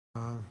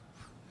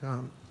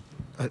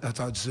I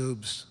thought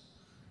Zoub's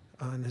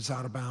on his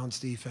out-of-bounds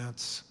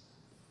defense,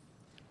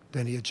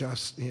 then he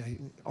he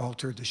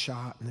altered the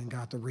shot and then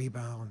got the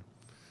rebound,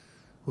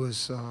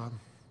 was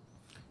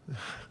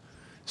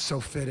so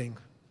fitting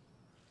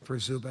for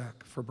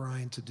Zoubek, for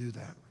Brian to do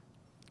that,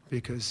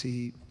 because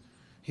he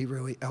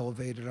really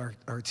elevated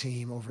our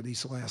team over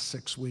these last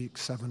 6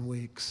 weeks, 7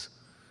 weeks,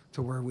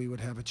 to where we would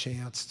have a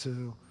chance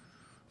to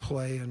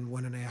play and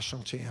win a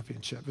national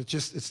championship.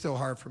 It's still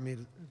hard for me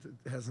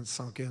it hasn't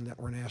sunk in that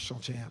we're national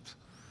champs.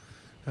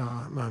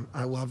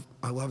 I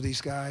love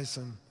these guys,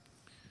 and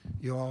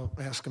you all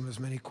ask them as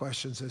many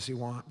questions as you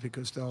want,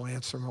 because they'll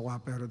answer them a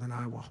lot better than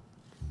I will.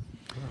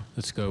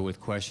 Let's go with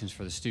questions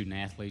for the student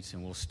athletes,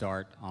 and we'll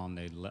start on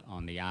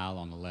the aisle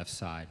on the left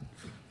side.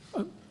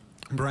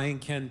 Brian,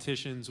 Ken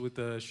Tishins with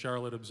the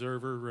Charlotte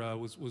Observer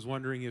was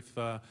wondering if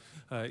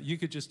you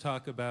could just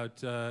talk about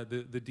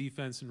the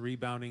defense and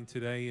rebounding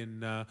today,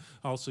 and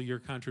also your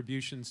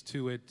contributions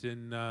to it,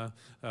 and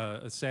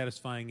a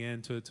satisfying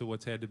end to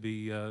what's had to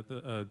be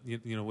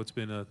what's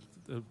been a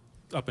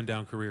up and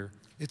down career.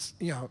 It's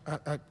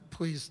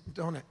please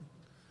don't.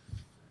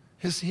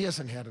 He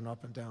hasn't had an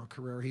up and down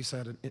career. He's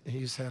had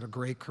a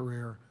great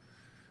career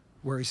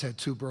where he's had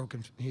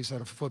he's had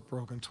a foot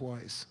broken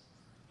twice.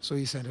 So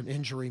he's had an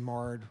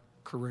injury-marred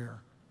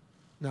career.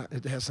 No,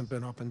 it hasn't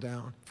been up and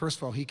down. First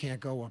of all, he can't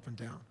go up and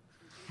down.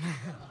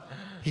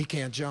 He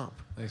can't jump.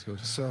 Thanks,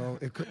 Coach. So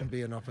it couldn't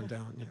be an up and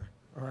down year.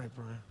 All right,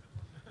 Brian.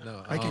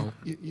 No,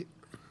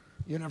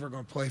 you're never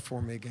going to play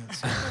for me again.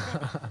 So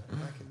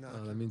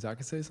that means I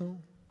can say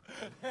something?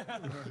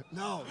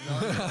 No.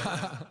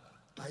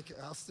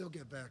 I'll still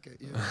get back at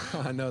you.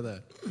 I know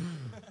that.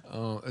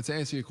 To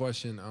answer your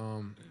question,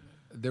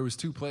 there was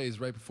 2 plays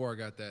right before I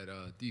got that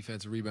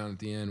defensive rebound at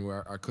the end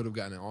where I could have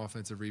gotten an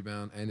offensive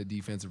rebound and a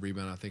defensive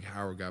rebound. I think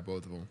Howard got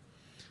both of them.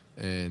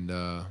 And,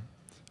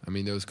 I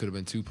mean, those could have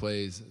been 2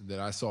 plays that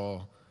I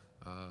saw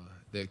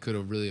that could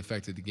have really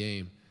affected the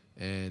game.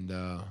 And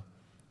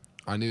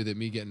I knew that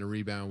me getting a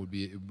rebound would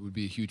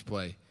be a huge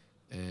play.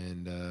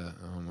 And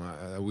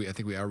I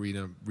think we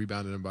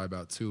rebounded them by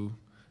about 2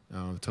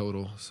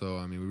 total. So,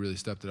 I mean, we really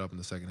stepped it up in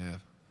the second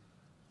half.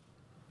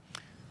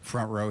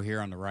 Front row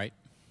here on the right.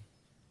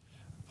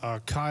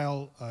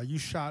 Kyle, you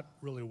shot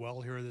really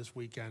well here this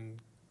weekend,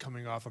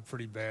 coming off a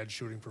pretty bad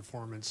shooting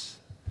performance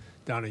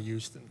down in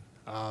Houston.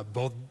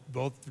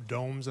 Both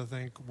domes, I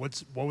think.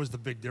 What was the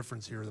big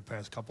difference here the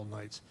past couple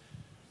nights?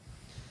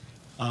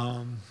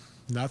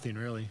 Nothing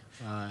really.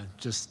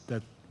 Just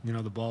that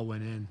the ball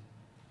went in,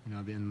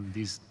 in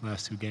these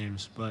last 2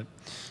 games. But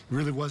it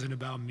really wasn't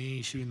about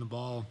me shooting the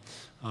ball.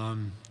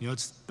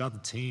 It's about the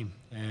team,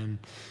 and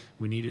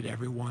we needed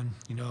everyone,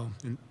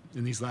 in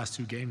these last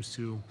 2 games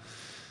to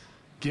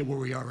get where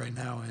we are right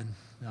now, and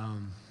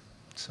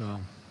so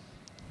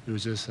it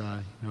was just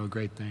a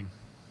great thing.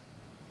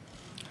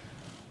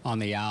 On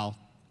the aisle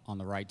on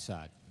the right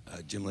side.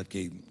 Jim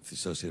Litke,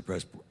 Associated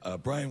Press.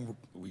 Brian,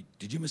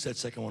 did you miss that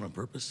second one on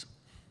purpose?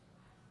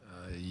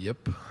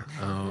 Yep.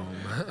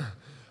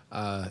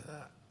 I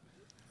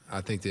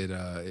think that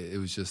it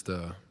was just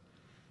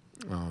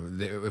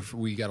if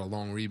we got a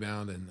long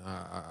rebound, and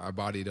I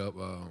bodied up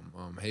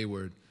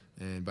Hayward.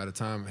 And by the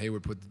time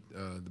Hayward put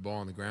the ball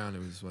on the ground, it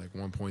was like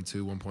 1.2,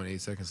 1.8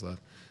 seconds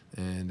left.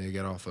 And they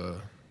got off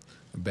a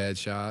bad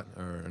shot,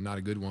 or not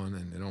a good one,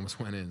 and it almost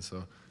went in.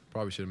 So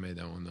probably should have made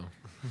that one,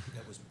 though.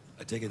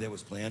 I take it that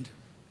was planned?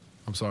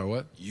 I'm sorry,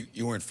 what?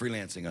 You weren't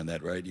freelancing on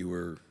that, right? You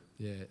were...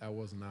 Yeah, I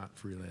was not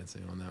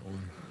freelancing on that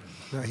one.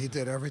 No, he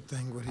did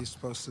everything what he's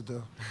supposed to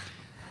do.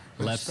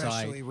 Left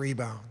especially side.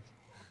 Rebound.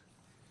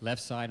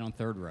 Left side on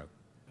third row.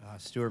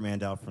 Stuart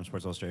Mandel from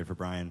Sports Illustrated for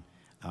Brian.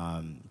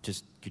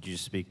 Could you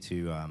just speak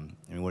to,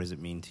 what does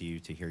it mean to you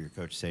to hear your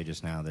coach say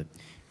just now that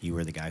you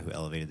were the guy who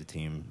elevated the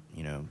team,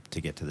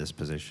 to get to this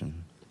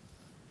position?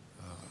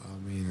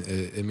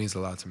 It means a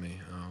lot to me.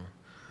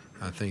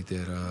 I think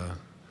that,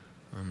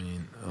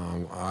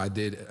 I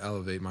did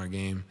elevate my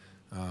game,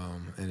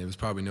 and it was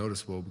probably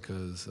noticeable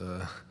because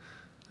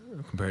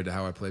compared to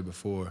how I played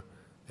before.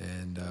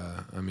 And,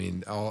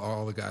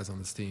 all the guys on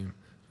this team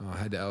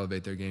had to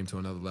elevate their game to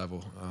another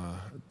level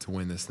to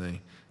win this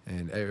thing.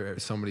 And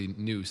somebody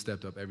new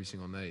stepped up every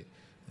single night.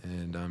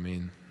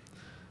 And,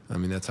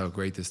 that's how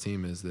great this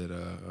team is, that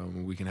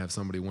we can have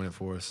somebody win it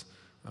for us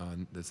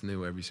that's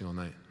new every single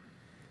night.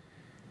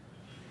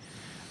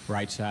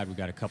 Right side, we've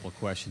got a couple of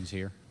questions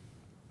here.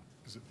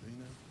 Is it me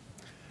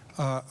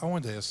now? I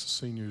wanted to ask the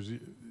seniors,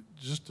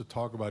 just to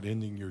talk about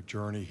ending your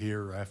journey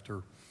here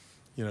after,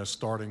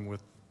 starting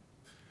with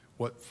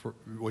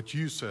what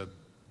you said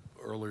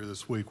earlier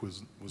this week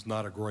was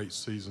not a great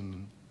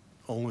season,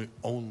 only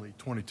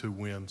 22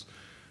 wins.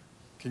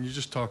 Can you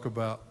just talk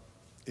about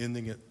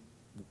ending it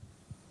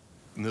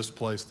in this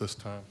place this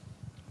time?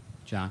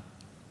 John?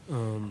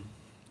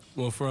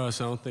 Well, for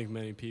us, I don't think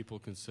many people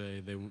can say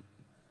they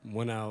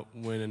went out,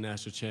 win a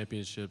national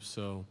championship,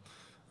 so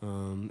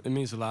it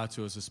means a lot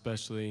to us,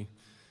 especially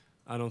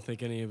I don't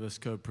think any of us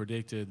could have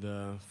predicted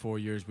the 4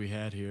 years we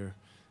had here.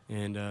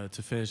 And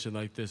to finish it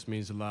like this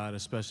means a lot,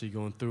 especially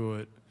going through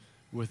it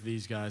with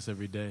these guys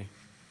every day.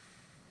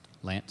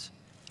 Lance?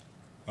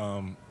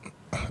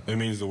 It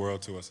means the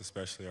world to us,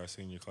 especially our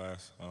senior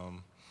class,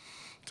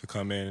 to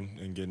come in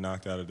and get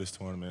knocked out of this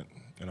tournament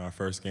in our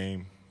first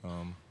game,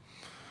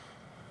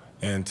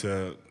 and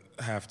to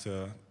have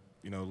to,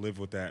 live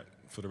with that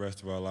for the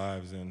rest of our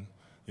lives, and,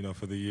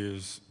 for the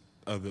years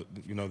of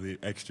the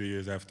extra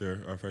years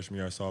after our freshman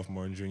year, our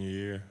sophomore and junior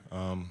year,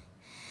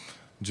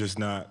 just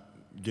not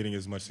getting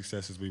as much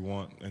success as we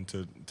want, and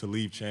to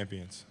leave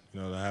champions, to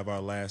have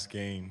our last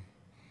game,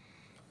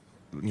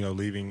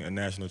 leaving a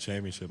national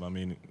championship. I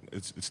mean,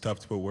 it's tough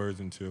to put words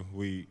into.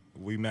 We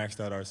maxed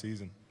out our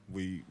season.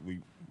 We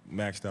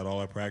maxed out all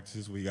our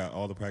practices. We got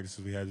all the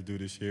practices we had to do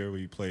this year.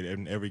 We played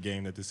in every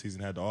game that this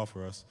season had to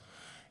offer us.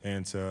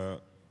 And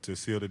to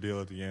seal the deal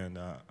at the end,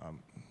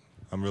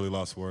 I'm really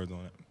lost for words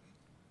on it.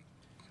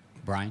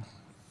 Brian?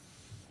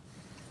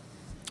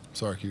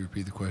 Sorry, can you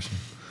repeat the question?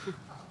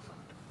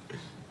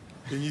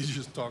 Can you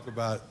just talk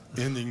about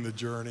ending the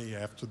journey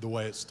after the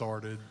way it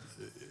started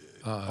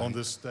on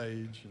this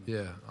stage?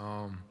 Yeah.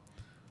 I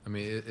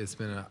mean, it's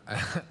been an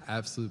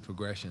absolute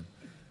progression.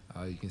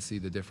 You can see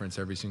the difference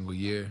every single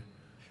year.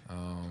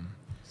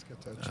 Let's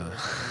get that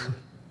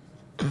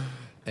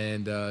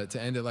And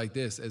to end it like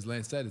this, as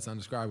Lance said, it's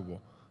indescribable.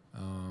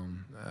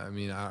 I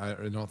mean,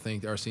 I don't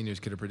think our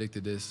seniors could have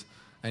predicted this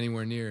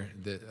anywhere near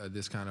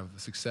this kind of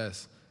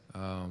success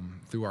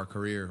through our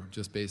career,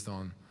 just based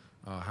on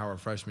how our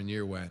freshman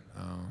year went.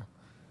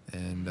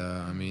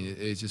 I mean,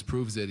 it just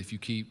proves that if you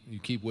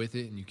keep with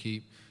it and you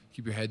keep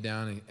your head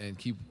down and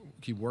keep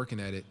working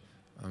at it,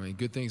 I mean,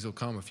 good things will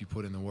come if you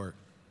put in the work.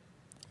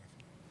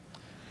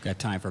 Got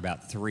time for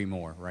about 3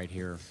 more right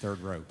here,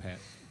 third row, Pat.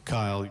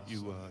 Kyle,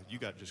 you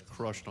got just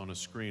crushed on a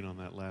screen on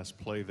that last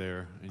play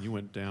there, and you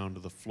went down to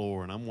the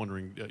floor. And I'm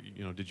wondering,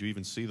 did you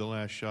even see the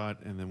last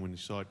shot? And then when you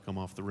saw it come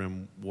off the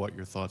rim, what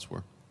your thoughts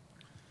were?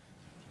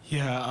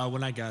 Yeah,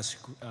 when I got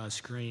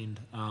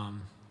screened,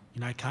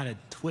 I kind of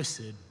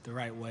twisted the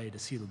right way to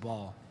see the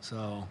ball.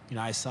 So,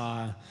 I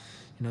saw,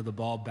 the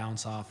ball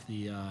bounce off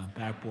the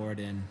backboard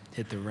and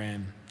hit the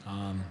rim.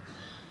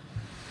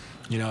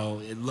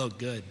 It looked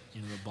good.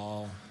 The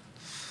ball.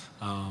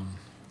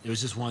 It was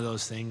just one of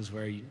those things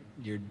where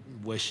you're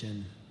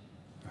wishing,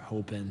 or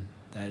hoping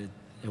that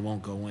it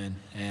won't go in.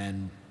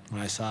 And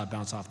when I saw it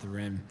bounce off the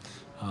rim,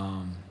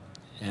 and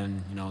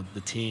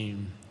the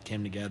team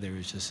came together, it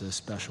was just a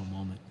special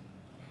moment.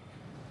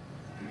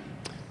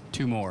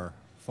 2 more,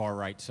 far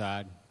right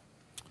side.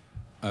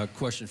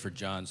 Question for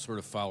John, sort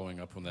of following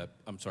up on that.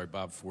 I'm sorry,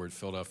 Bob Ford,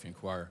 Philadelphia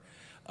Inquirer.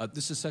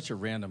 This is such a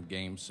random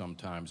game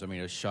sometimes. I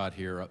mean, a shot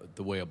here,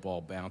 the way a ball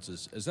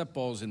bounces. As that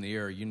ball's in the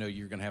air,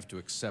 you're going to have to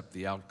accept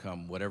the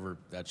outcome, whatever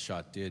that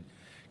shot did.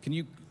 Can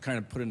you kind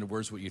of put into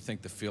words what you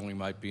think the feeling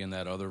might be in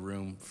that other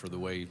room for the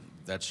way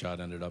that shot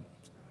ended up?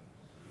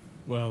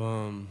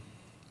 Well,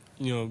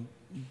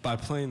 by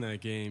playing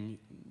that game,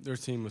 their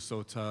team was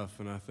so tough,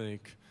 and I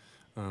think,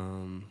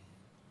 I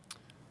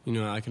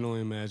can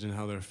only imagine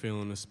how they're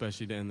feeling,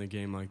 especially to end the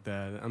game like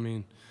that. I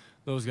mean,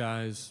 those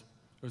guys,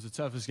 it was the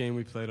toughest game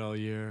we played all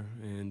year,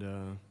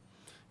 and,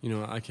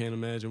 I can't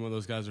imagine what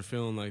those guys are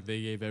feeling like.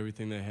 They gave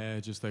everything they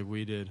had, just like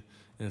we did.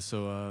 And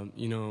so,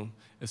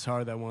 it's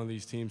hard that one of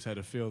these teams had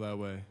to feel that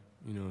way,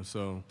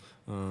 So,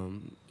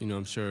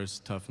 I'm sure it's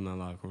tough in that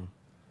locker room.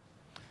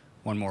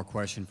 One more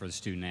question for the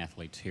student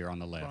athletes here on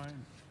the left.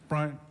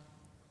 Brian,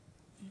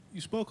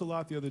 you spoke a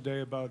lot the other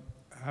day about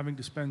having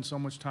to spend so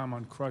much time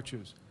on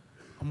crutches.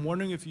 I'm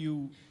wondering if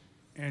you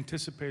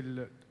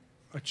anticipated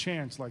a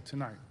chance like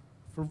tonight,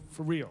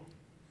 for real.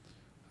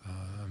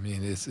 I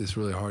mean, it's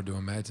really hard to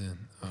imagine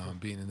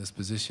being in this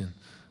position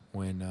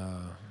when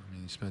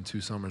you spent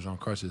 2 summers on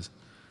crutches,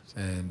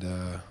 and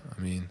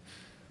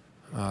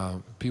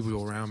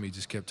people around me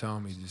just kept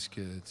telling me just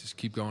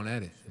keep going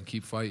at it and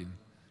keep fighting,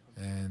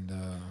 and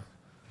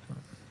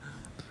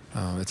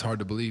it's hard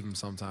to believe them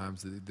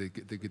sometimes. The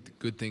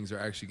good things are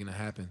actually going to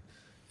happen,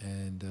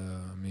 and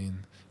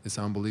it's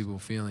an unbelievable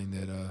feeling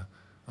that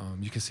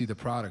you can see the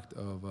product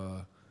of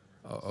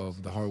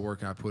the hard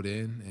work I put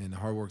in and the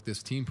hard work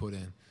this team put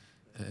in.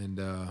 And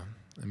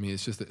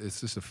it's just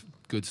a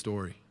good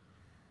story.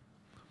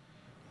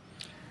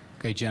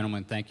 Okay,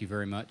 gentlemen, thank you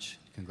very much.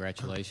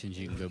 Congratulations.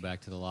 You can go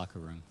back to the locker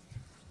room.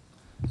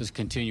 Let's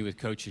continue with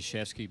Coach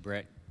Krzyzewski.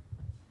 Brett,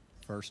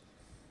 first.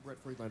 Brett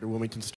Friedlander, Wilmington